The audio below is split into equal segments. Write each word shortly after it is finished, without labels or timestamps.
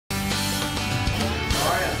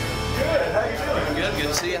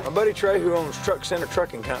to see you. My buddy Trey, who owns Truck Center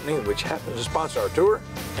Trucking Company, which happens to sponsor our tour,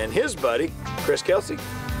 and his buddy, Chris Kelsey,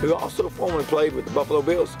 who also formerly played with the Buffalo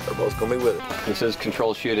Bills, are both going to be with us. This is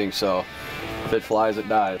controlled shooting, so if it flies, it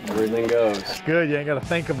dies. Everything goes. Good, you ain't got to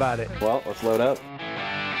think about it. Well, let's load up.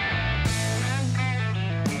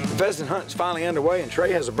 The pheasant hunt is finally underway, and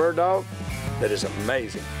Trey has a bird dog that is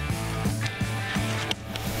amazing.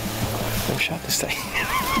 Who shot this thing?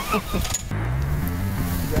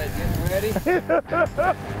 You guys getting ready?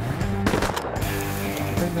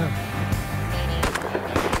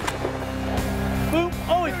 Boom!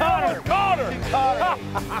 Oh, he caught her! Caught her! He caught her!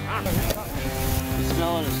 He's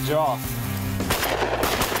smelling his jaw.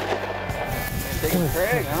 Taking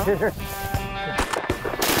Craig, huh?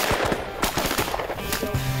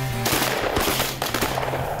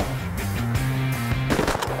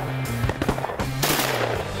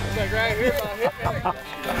 Like right here,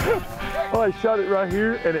 oh, I shot it right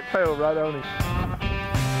here and it fell right on him.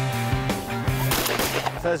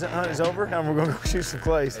 Pheasant hunt is over and we're gonna go shoot some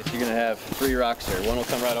clays. You're gonna have 3 rocks here. One will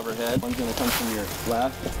come right overhead, one's gonna come from your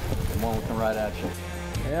left, and one will come right at you.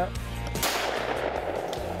 Yep.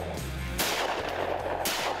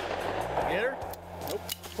 Get her? Nope.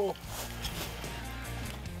 Pull.